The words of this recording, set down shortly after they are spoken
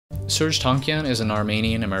Serj Tankian is an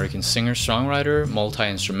Armenian-American singer-songwriter,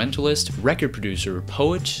 multi-instrumentalist, record producer,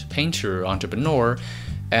 poet, painter, entrepreneur,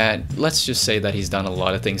 and let's just say that he's done a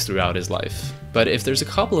lot of things throughout his life. But if there's a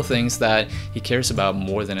couple of things that he cares about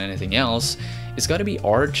more than anything else, it's gotta be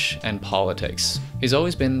art and politics. He's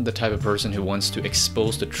always been the type of person who wants to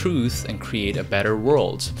expose the truth and create a better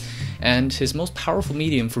world. And his most powerful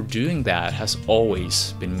medium for doing that has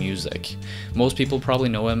always been music. Most people probably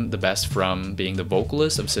know him the best from being the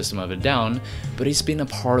vocalist of Systemofadown, but he's been a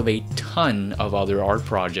part of a ton of other art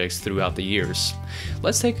projects throughout the years.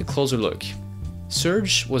 Let's take a closer look.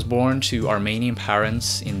 Serj was born to Armenian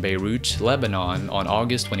parents in Beirut, Lebanon on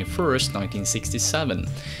August 21st, 1967.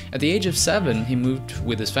 At the age of 7, he moved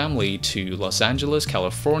with his family to Los Angeles,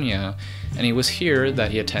 California, and it was here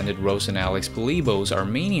that he attended Rose and Alex Polibo's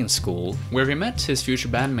Armenian school, where he met his future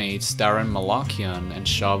bandmates Darren Malakian and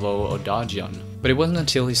Shavo Odadjian. But it wasn't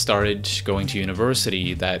until he started going to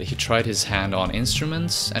university that he tried his hand on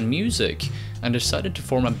instruments and music and decided to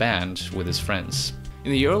form a band with his friends.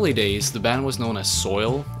 In the early days, the band was known as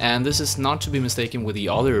Soil, and this is not to be mistaken with the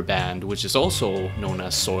other band, which is also known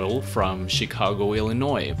as Soil, from Chicago,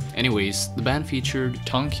 Illinois. Anyways, the band featured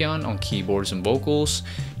Tankian on keyboards and vocals,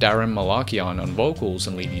 Darren Malakian on vocals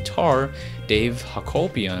and lead guitar, Dave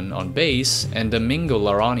Hakopian on bass, and Domingo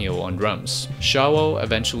Laranio on drums. Shavo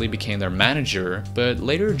eventually became their manager, but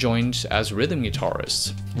later joined as rhythm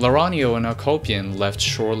guitarist. Laranio and Hakopian left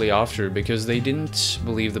shortly after because they didn't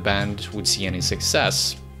believe the band would see any success.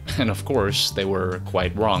 And of course, they were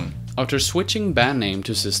quite wrong. After switching band name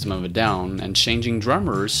to System of a Down and changing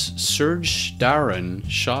drummers, Serj, Darren,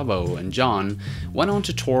 Shavo, and John went on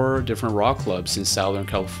to tour different rock clubs in Southern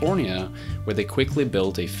California, where they quickly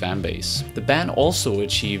built a fan base. The band also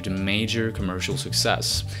achieved major commercial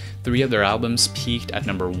success. 3 of their albums peaked at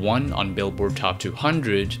 #1 on Billboard Top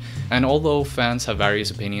 200, and although fans have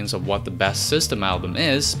various opinions of what the best System album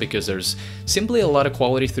is, because there's simply a lot of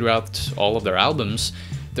quality throughout all of their albums,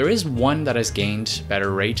 there is one that has gained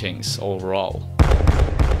better ratings overall.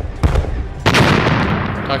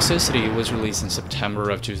 Toxicity was released in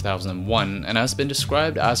September of 2001 and has been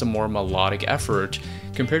described as a more melodic effort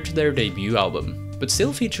compared to their debut album, but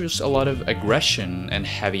still features a lot of aggression and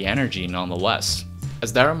heavy energy nonetheless.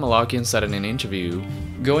 As Darren Malakian said in an interview,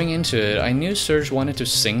 "Going into it, I knew Serj wanted to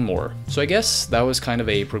sing more, so I guess that was kind of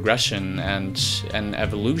a progression and an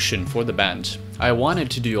evolution for the band. I wanted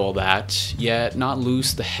to do all that, yet not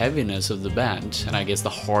lose the heaviness of the band, and I guess the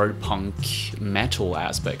hard punk metal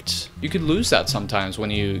aspect. You could lose that sometimes when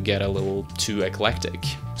you get a little too eclectic.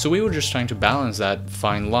 So we were just trying to balance that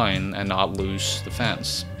fine line and not lose the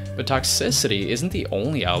fans." But Toxicity isn't the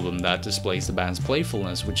only album that displays the band's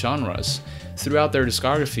playfulness with genres. Throughout their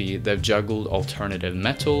discography, they've juggled alternative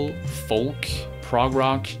metal, folk, prog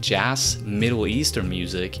rock, jazz, Middle Eastern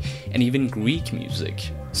music, and even Greek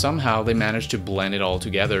music. Somehow they managed to blend it all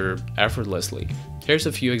together effortlessly. Here's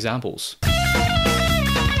a few examples.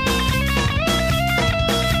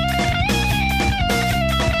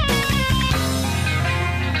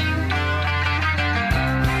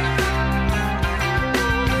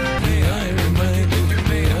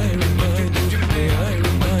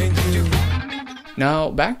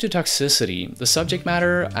 Now, back to Toxicity. The subject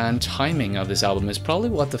matter and timing of this album is probably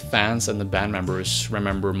what the fans and the band members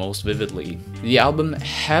remember most vividly. The album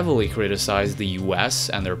heavily criticized the US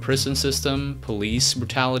and their prison system, police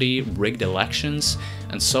brutality, rigged elections,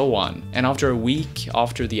 and so on. And after a week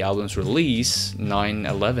after the album's release,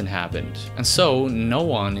 9/11 happened. And so, no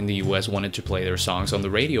one in the US wanted to play their songs on the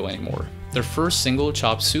radio anymore. Their first single,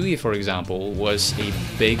 Chop Suey, for example, was a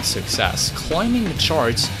big success, climbing the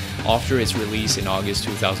charts after its release in August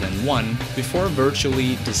 2001, before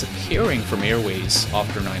virtually disappearing from airwaves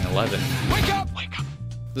after 9/11. Wake up! Wake up!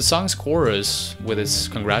 The song's chorus, with its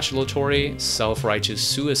congratulatory, self-righteous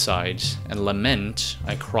suicide and lament,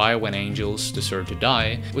 "I cry when angels deserve to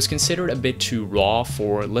die," was considered a bit too raw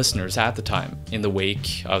for listeners at the time, in the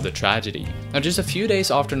wake of the tragedy. Now, just a few days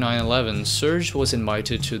after 9/11, Serj was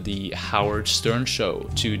invited to the Howard Stern show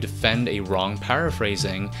to defend a wrong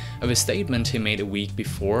paraphrasing of a statement he made a week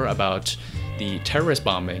before about the terrorist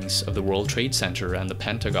bombings of the World Trade Center and the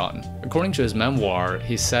Pentagon. According to his memoir,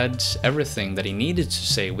 he said everything that he needed to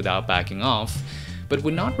say without backing off, but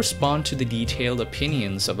would not respond to the detailed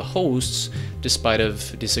opinions of the hosts despite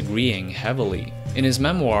of disagreeing heavily. In his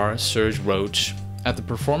memoir, Serj wrote, "At the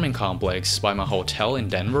performing complex by my hotel in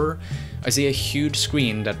Denver, I see a huge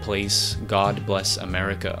screen that plays God Bless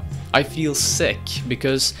America. I feel sick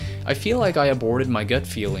because I feel like I aborted my gut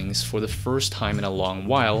feelings for the first time in a long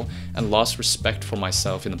while and lost respect for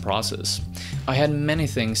myself in the process. I had many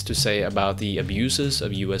things to say about the abuses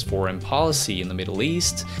of US foreign policy in the Middle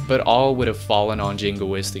East, but all would have fallen on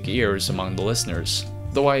jingoistic ears among the listeners.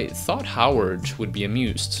 Though I thought Howard would be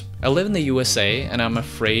amused. I live in the USA and I'm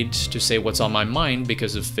afraid to say what's on my mind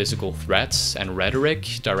because of physical threats and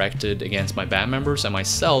rhetoric directed against my band members and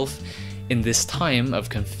myself in this time of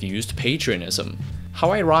confused patriotism.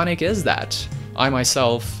 How ironic is that? I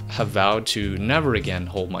myself have vowed to never again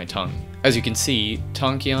hold my tongue. As you can see,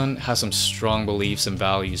 Tankian has some strong beliefs and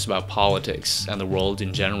values about politics and the world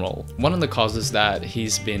in general. One of the causes that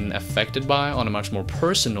he's been affected by on a much more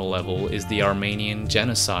personal level is the Armenian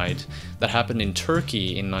genocide that happened in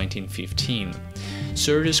Turkey in 1915.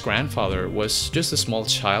 Serj's grandfather was just a small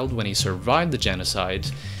child when he survived the genocide,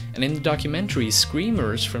 and in the documentary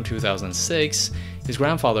Screamers from 2006, his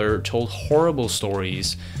grandfather told horrible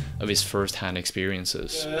stories of his first-hand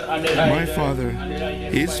experiences. My father,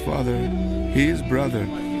 his brother,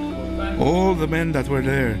 all the men that were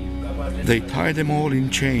there, they tied them all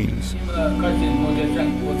in chains.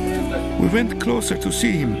 We went closer to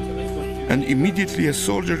see him, and immediately a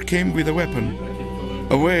soldier came with a weapon.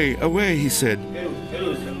 Away, away, he said.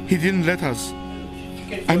 He didn't let us.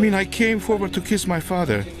 I mean, I came forward to kiss my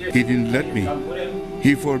father. He didn't let me.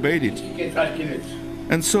 He forbade it.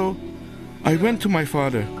 And so, I went to my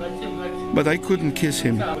father, but I couldn't kiss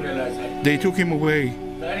him. They took him away,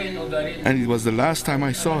 and it was the last time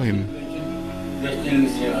I saw him.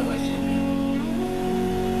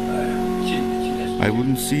 I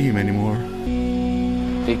wouldn't see him anymore.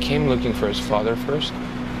 They came looking for his father first.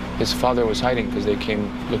 His father was hiding because they came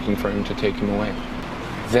looking for him to take him away.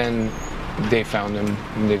 Then they found him,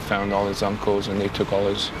 and they found all his uncles, and they took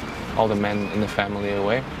all the men in the family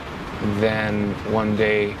away. Then one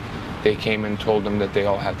day, they came and told them that they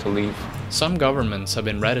all had to leave. Some governments have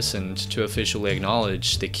been reticent to officially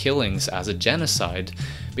acknowledge the killings as a genocide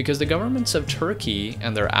because the governments of Turkey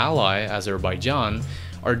and their ally, Azerbaijan,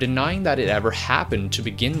 are denying that it ever happened to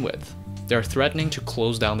begin with. They are threatening to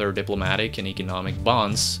close down their diplomatic and economic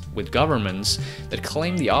bonds with governments that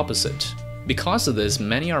claim the opposite. Because of this,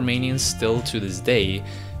 many Armenians still to this day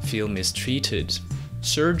feel mistreated.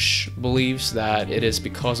 Serj believes that it is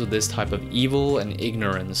because of this type of evil and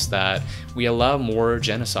ignorance that we allow more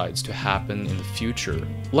genocides to happen in the future.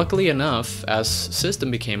 Luckily enough, as System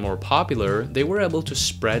became more popular, they were able to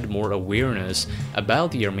spread more awareness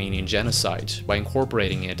about the Armenian genocide by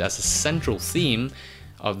incorporating it as a central theme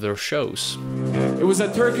of their shows. It was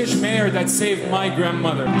a Turkish mayor that saved my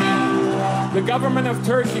grandmother. The government of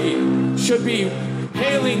Turkey should be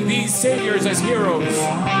hailing these saviors as heroes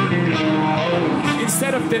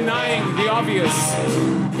instead of denying the obvious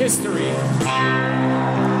history.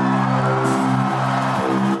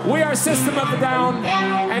 We are systemofadown,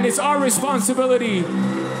 and it's our responsibility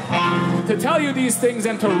to tell you these things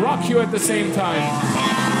and to rock you at the same time.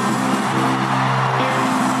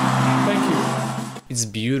 Thank you. It's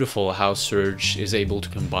beautiful how Serj is able to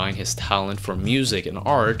combine his talent for music and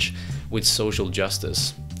art with social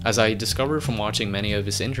justice. As I discovered from watching many of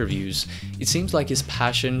his interviews, it seems like his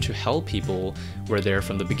passion to help people were there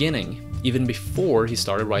from the beginning, even before he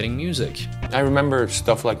started writing music. I remember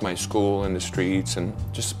stuff like my school and the streets and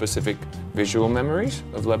just specific visual memories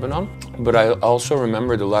of Lebanon. But I also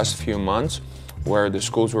remember the last few months where the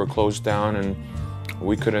schools were closed down and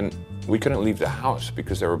we couldn't leave the house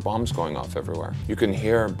because there were bombs going off everywhere. You can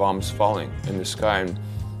hear bombs falling in the sky, and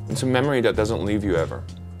it's a memory that doesn't leave you ever.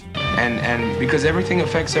 And because everything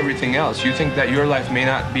affects everything else, you think that your life may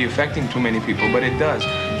not be affecting too many people, but it does.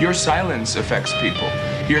 Your silence affects people.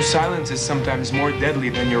 Your silence is sometimes more deadly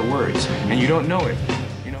than your words, and you don't know it.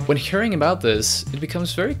 When hearing about this, it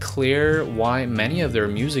becomes very clear why many of their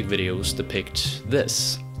music videos depict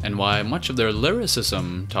this, and why much of their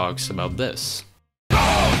lyricism talks about this.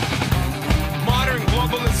 Modern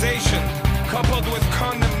globalization, coupled with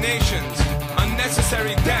condemnations,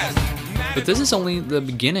 unnecessary death. But this is only the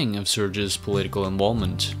beginning of Serj's political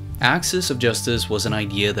involvement. Axis of Justice was an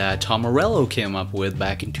idea that Tom Morello came up with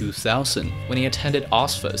back in 2000 when he attended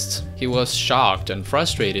Ozfest. He was shocked and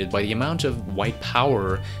frustrated by the amount of white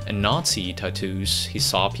power and Nazi tattoos he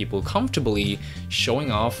saw people comfortably showing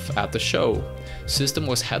off at the show. System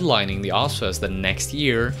was headlining the Ozfest the next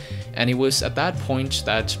year, and it was at that point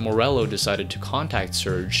that Morello decided to contact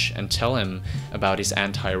Serj and tell him about his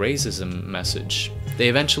anti-racism message. They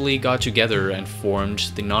eventually got together and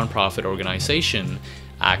formed the non-profit organization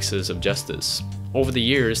Axis of Justice. Over the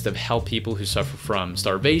years, they've helped people who suffer from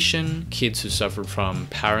starvation, kids who suffer from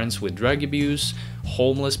parents with drug abuse,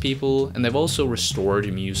 homeless people, and they've also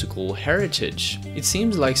restored musical heritage. It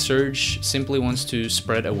seems like Serj simply wants to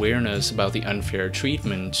spread awareness about the unfair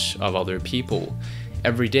treatment of other people.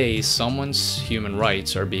 Every day, someone's human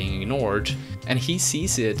rights are being ignored, and he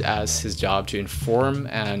sees it as his job to inform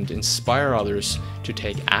and inspire others to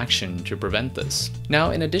take action to prevent this. Now,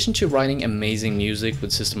 in addition to writing amazing music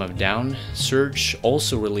with System of a Down, Serj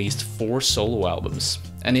also released 4 solo albums,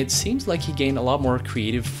 and it seems like he gained a lot more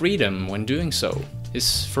creative freedom when doing so.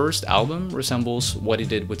 His first album resembles what he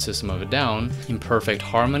did with System of a Down. Imperfect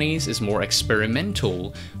Harmonies is more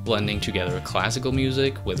experimental, blending together classical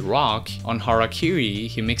music with rock. On Harakiri,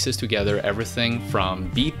 he mixes together everything from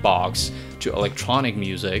beatbox to electronic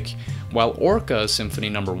music, while Orca Symphony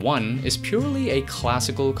No. 1 is purely a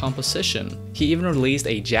classical composition. He even released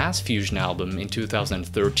a jazz fusion album in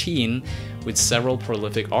 2013 with several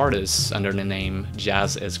prolific artists under the name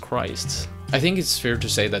Jazz is Christ. I think it's fair to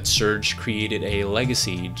say that Serj created a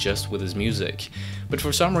legacy just with his music, but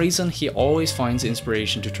for some reason he always finds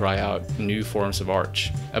inspiration to try out new forms of art.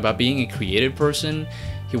 About being a creative person,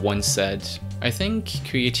 he once said, "I think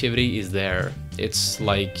creativity is there. It's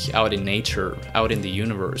like out in nature, out in the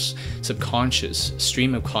universe, subconscious,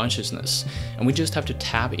 stream of consciousness, and we just have to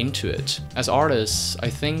tap into it. As artists, I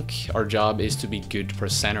think our job is to be good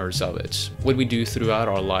presenters of it. What we do throughout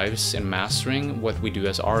our lives in mastering what we do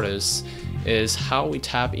as artists is how we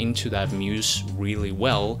tap into that muse really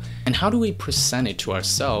well, and how do we present it to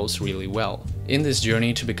ourselves really well." In this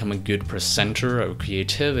journey to become a good presenter of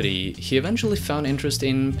creativity, he eventually found interest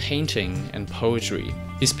in painting and poetry.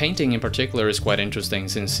 His painting in particular is quite interesting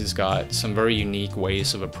since he's got some very unique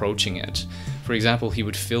ways of approaching it. For example, he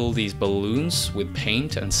would fill these balloons with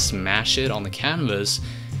paint and smash it on the canvas,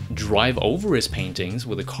 drive over his paintings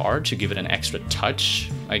with a car to give it an extra touch,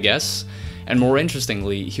 I guess. And more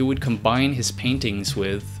interestingly, he would combine his paintings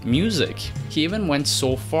with music. He even went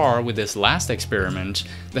so far with this last experiment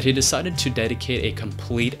that he decided to dedicate a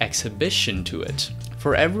complete exhibition to it.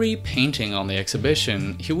 For every painting on the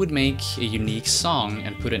exhibition, he would make a unique song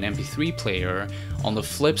and put an MP3 player on the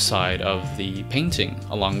flip side of the painting,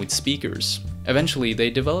 along with speakers. Eventually, they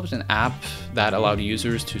developed an app that allowed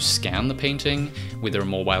users to scan the painting with their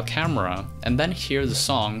mobile camera and then hear the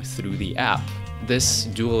song through the app. This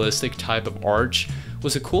dualistic type of art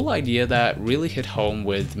was a cool idea that really hit home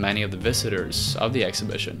with many of the visitors of the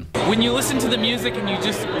exhibition. When you listen to the music and you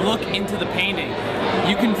just look into the painting,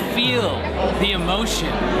 you can feel the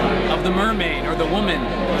emotion of the mermaid or the woman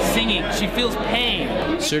singing. She feels pain.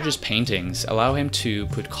 Serj's paintings allow him to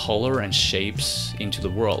put color and shapes into the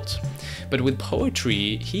world. But with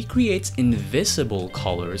poetry, he creates invisible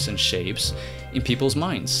colors and shapes in people's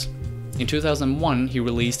minds. In 2001, he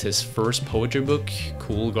released his first poetry book,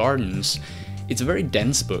 Cool Gardens. It's a very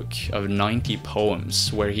dense book of 90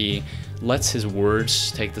 poems where he lets his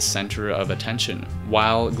words take the center of attention,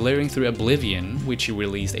 while Glaring Through Oblivion, which he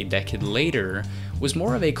released a decade later, was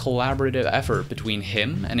more of a collaborative effort between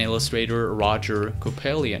him and illustrator Roger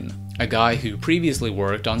Kopelian, a guy who previously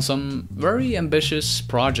worked on some very ambitious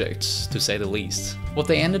projects, to say the least. What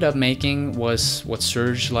they ended up making was what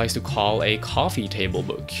Serj likes to call a coffee table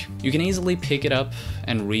book. You can easily pick it up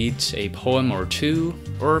and read a poem or two,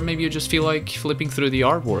 or maybe you just feel like flipping through the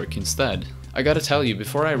artwork instead. I gotta tell you,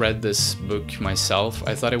 before I read this book myself,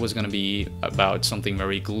 I thought it was gonna be about something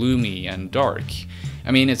very gloomy and dark.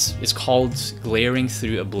 I mean, it's called Glaring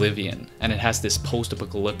Through Oblivion, and it has this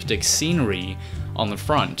post-apocalyptic scenery on the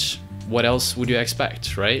front. What else would you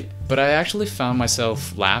expect, right? But I actually found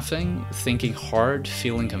myself laughing, thinking hard,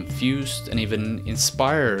 feeling confused, and even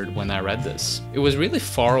inspired when I read this. It was really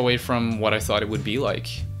far away from what I thought it would be like.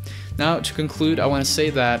 Now, to conclude, I want to say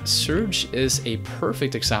that Serj is a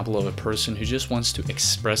perfect example of a person who just wants to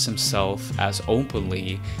express himself as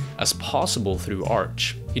openly as possible through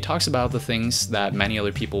art. He talks about the things that many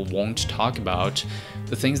other people won't talk about,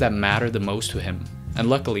 the things that matter the most to him. And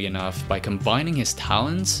luckily enough, by combining his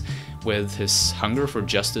talents with his hunger for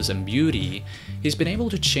justice and beauty, he's been able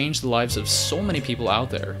to change the lives of so many people out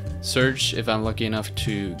there. Serj, if I'm lucky enough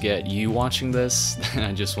to get you watching this, then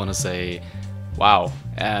I just want to say, wow,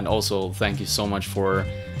 and also thank you so much for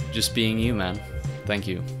just being you, man. Thank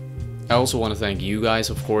you. I also want to thank you guys,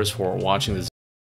 of course, for watching this